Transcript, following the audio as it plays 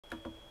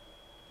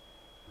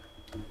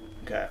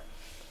Okay.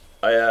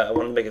 I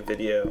want to make a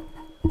video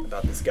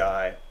about this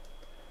guy.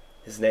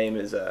 His name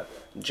is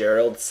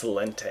Gerald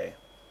Celente,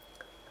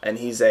 and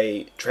he's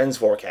a trends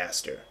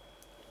forecaster.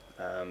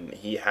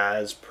 He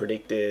has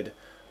predicted,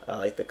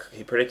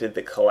 he predicted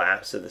the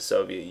collapse of the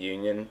Soviet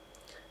Union.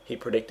 He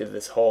predicted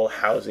this whole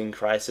housing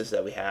crisis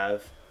that we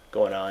have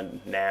going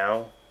on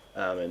now,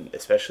 and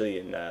especially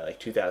in like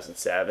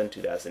 2007,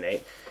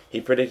 2008.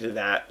 He predicted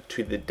that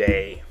to the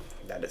day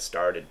that it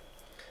started,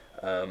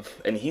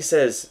 and he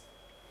says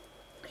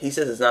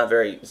it's not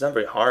very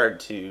hard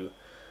to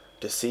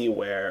see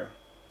where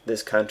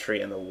this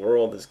country and the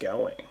world is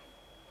going,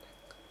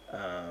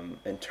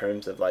 in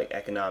terms of like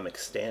economic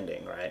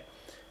standing, right?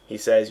 He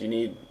says you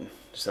need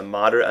just a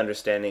moderate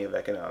understanding of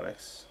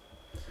economics,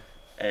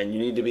 and you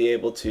need to be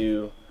able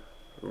to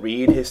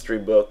read history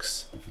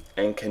books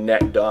and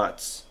connect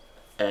dots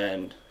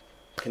and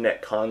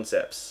connect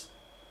concepts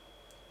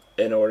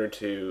in order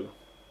to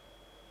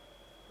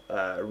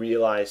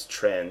realize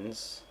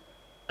trends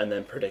and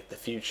then predict the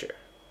future.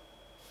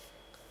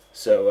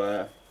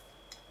 So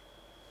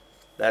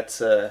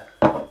that's uh,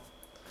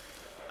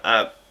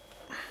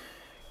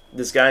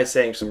 this guy's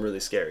saying some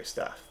really scary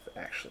stuff,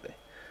 actually,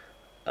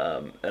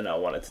 and I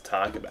wanted to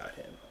talk about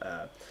him.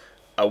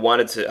 I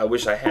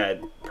wish I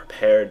had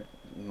prepared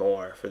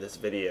more for this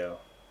video,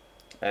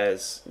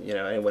 as you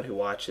know, anyone who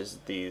watches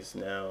these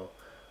know.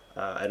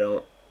 I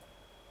don't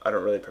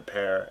really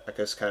prepare. I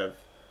just kind of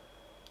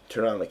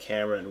turn on the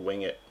camera and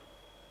wing it,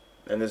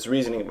 and there's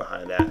reasoning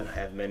behind that, and I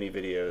have many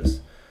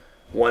videos.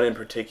 One in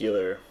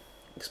particular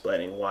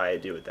explaining why I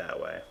do it that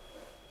way.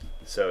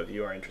 So if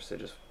you are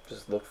interested,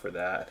 just look for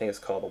that. I think it's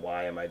called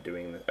 "Why Am I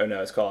Doing This?" Oh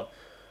no, it's called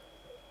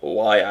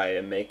 "Why I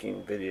Am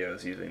Making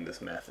Videos Using This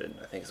Method."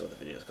 I think is what the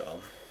video is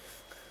called.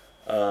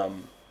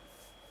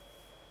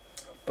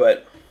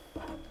 But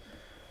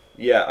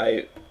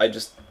yeah, I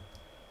just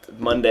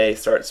Monday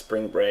starts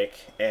spring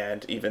break,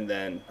 and even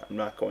then, I'm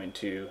not going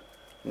to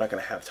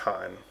have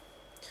time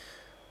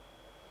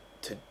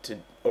to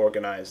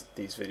organize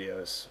these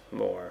videos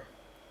more.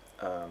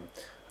 Um,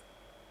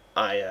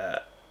 I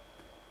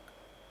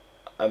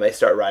may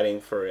start writing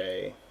for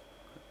a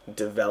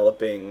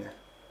developing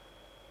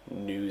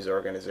news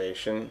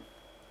organization.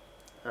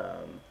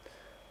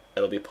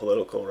 It'll be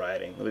political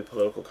writing. It'll be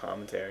political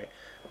commentary.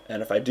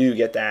 And if I do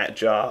get that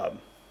job,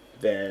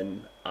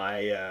 then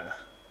I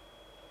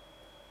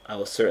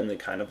will certainly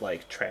kind of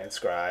like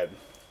transcribe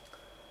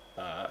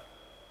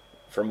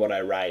from what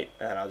I write,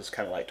 and I'll just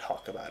kind of like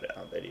talk about it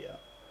on video.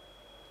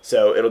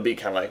 So it'll be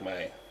kind of like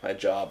my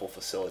job will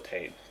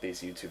facilitate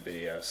these YouTube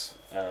videos.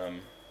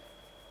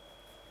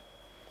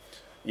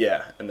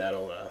 Yeah, and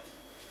that'll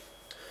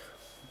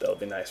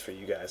be nice for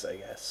you guys, I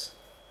guess,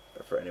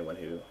 or for anyone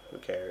who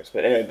cares.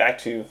 But anyway, back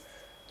to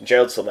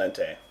Gerald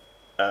Celente.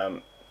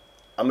 I'm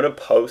gonna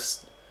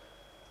post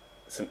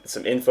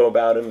some info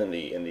about him in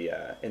the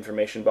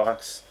information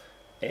box,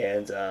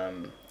 and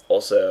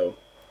also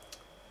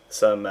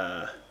some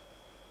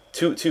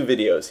two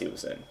videos he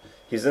was in.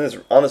 He's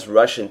on this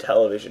Russian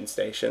television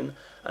station,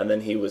 and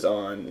then he was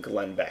on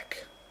Glenn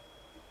Beck,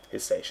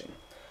 his station.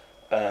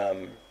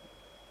 The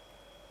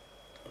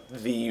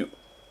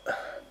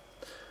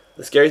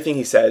scary thing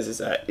he says is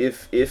that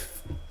if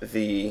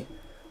the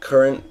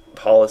current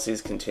policies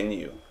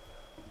continue,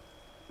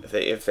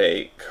 if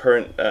the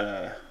current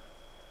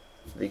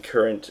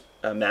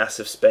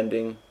massive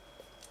spending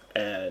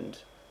and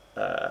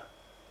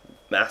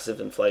massive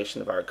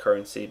inflation of our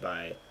currency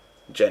by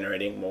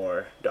generating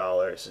more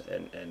dollars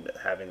and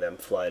having them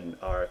flood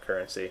our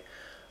currency,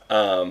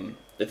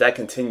 if that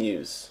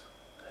continues,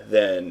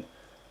 then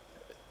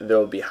there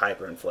will be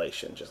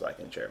hyperinflation, just like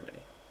in Germany.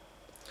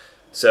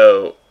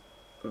 So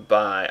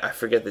by, I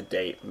forget the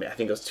date, I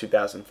think it was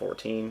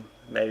 2014,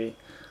 maybe,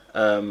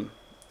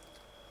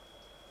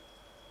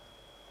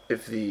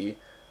 if the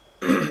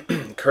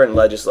current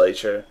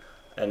legislature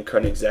and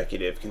current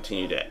executive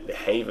continue to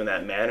behave in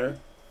that manner,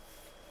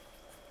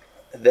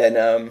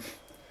 then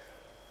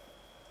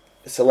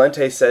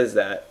Celente says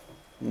that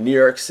New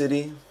York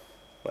City,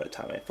 what a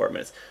time I have, 4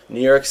 minutes, New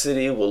York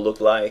City will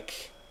look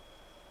like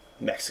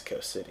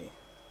Mexico City.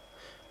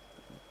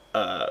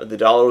 The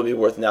dollar will be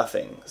worth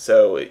nothing.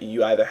 So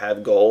you either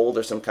have gold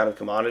or some kind of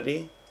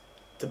commodity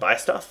to buy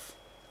stuff,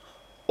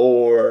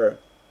 or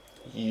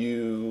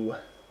you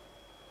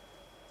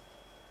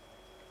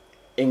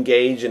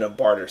engage in a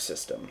barter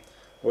system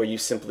where you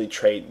simply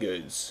trade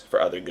goods for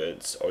other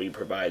goods, or you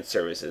provide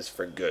services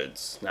for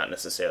goods, not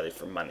necessarily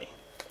for money.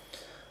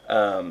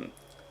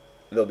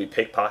 There'll be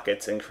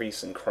pickpockets,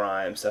 increase in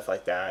crime, stuff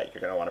like that.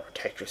 You're going to want to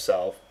protect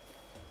yourself,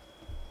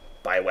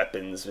 buy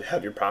weapons,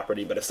 have your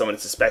property, but if someone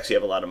suspects you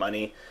have a lot of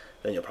money,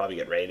 then you'll probably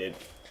get raided.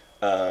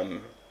 But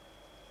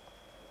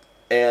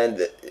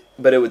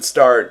it would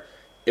start.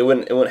 It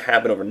wouldn't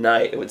happen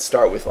overnight. It would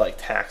start with like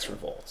tax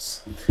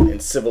revolts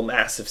and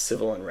massive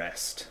civil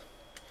unrest,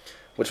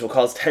 which will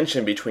cause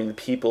tension between the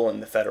people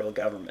and the federal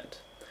government.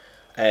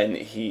 And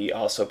he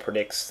also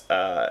predicts,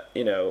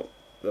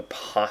 the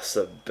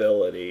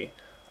possibility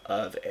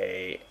of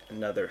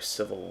another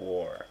civil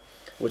war.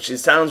 which it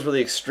sounds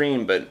really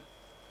extreme, but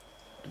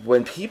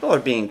when people are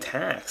being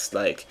taxed,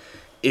 like,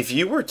 if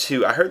you were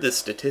to, I heard this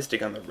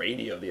statistic on the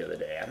radio the other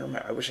day. I don't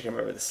remember. I wish I could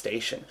remember the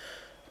station,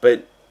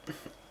 but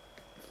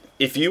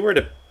if you were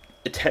to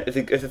attempt,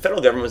 if the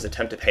federal government was to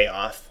attempt to pay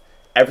off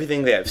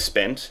everything they have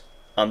spent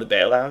on the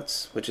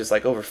bailouts, which is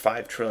like over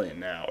 $5 trillion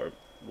now, or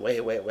way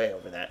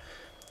over that,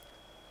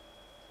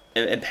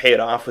 and pay it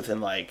off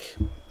within, like,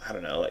 I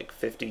don't know, like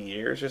 50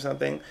 years or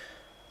something,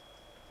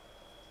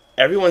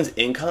 everyone's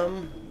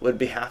income would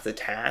be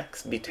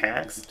taxed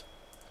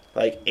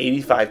like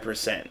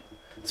 85%.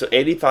 So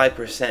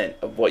 85%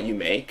 of what you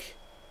make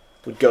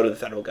would go to the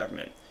federal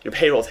government. Your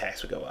payroll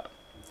tax would go up.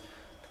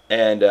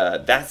 And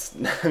that's,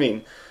 I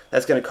mean,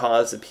 that's going to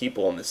cause the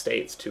people in the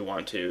states to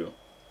want to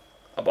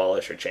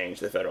abolish or change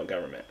the federal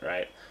government,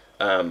 right?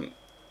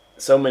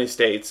 So many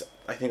states,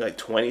 I think like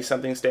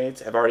 20-something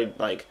states, have already,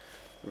 like,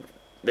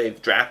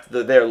 they've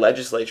drafted, their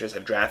legislatures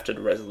have drafted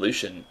a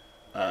resolution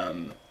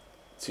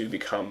to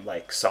become,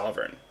 like,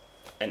 sovereign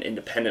and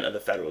independent of the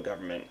federal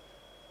government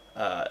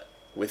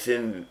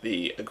within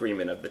the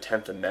agreement of the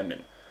 10th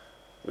Amendment,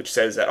 which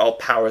says that all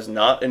powers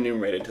not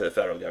enumerated to the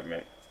federal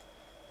government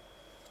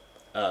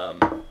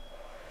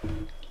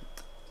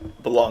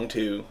belong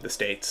to the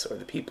states or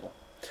the people.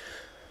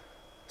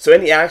 So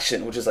any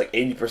action, which is like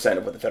 80%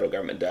 of what the federal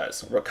government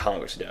does, or what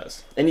Congress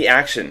does, any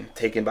action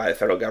taken by the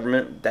federal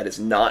government that is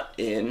not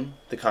in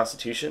the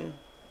Constitution,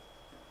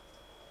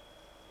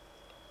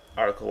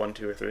 Article 1,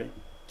 2, or 3,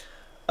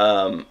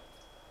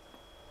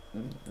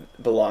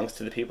 belongs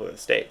to the people of the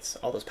states.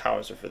 All those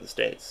powers are for the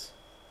states.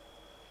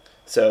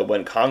 So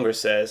when Congress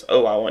says,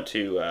 oh, I want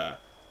to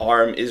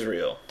arm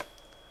Israel,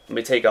 let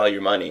me take all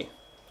your money,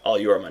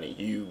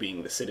 you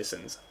being the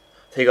citizens,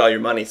 take all your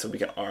money so we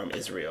can arm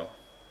Israel.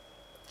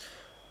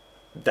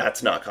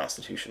 That's not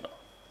constitutional.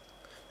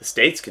 The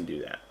states can do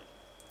that.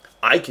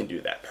 I can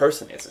do that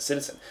personally as a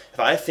citizen.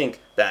 If I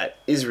think that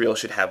Israel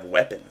should have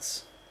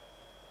weapons,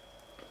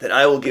 then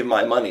I will give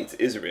my money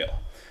to Israel.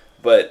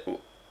 But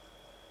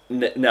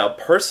now,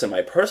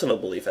 my personal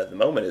belief at the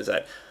moment is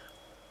that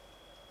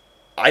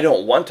I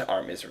don't want to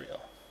arm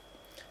Israel.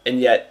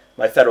 And yet,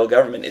 my federal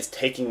government is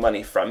taking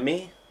money from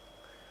me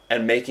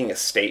and making a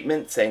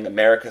statement saying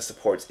America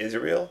supports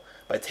Israel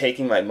by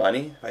taking my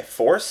money by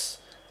force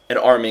and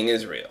arming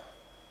Israel.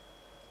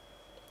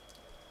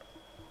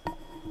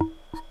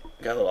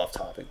 Got a little off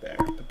topic there,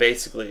 but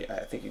basically, I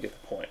think you get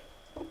the point.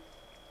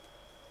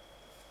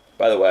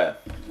 By the way,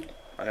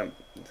 I got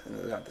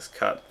this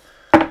cut.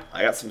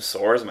 I got some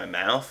sores in my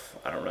mouth.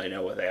 I don't really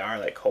know what they are,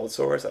 like cold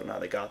sores. I don't know how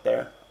they got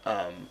there.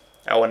 I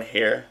want to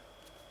hear.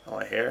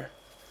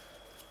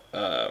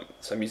 So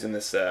I'm using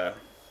this, what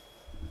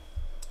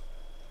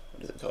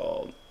is it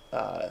called?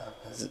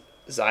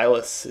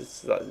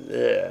 Xylocidin.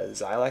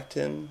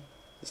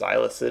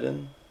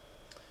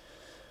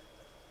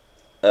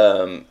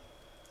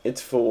 It's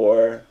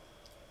for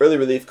early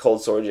relief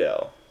cold sore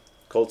gel,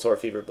 cold sore,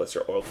 fever,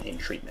 blister, oil pain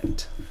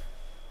treatment.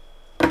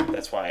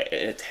 That's why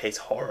it tastes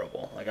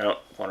horrible. Like, I don't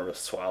want to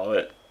swallow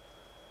it.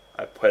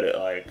 I put it,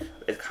 like,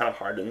 it kind of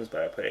hardens,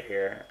 but I put it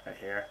here and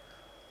here.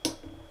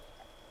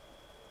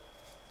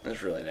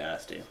 It's really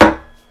nasty.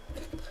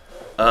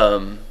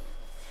 So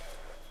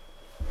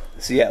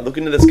yeah, look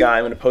into this guy.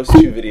 I'm gonna post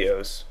two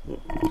videos.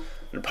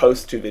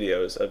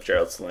 Of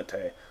Gerald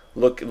Celente.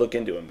 Look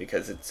into him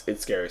because it's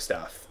scary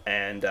stuff.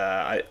 And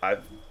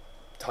I've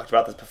talked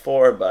about this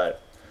before,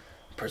 but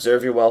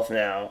preserve your wealth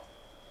now.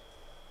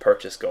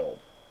 Purchase gold.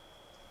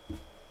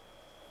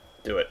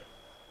 Do it.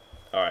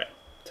 All right.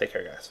 Take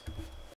care, guys.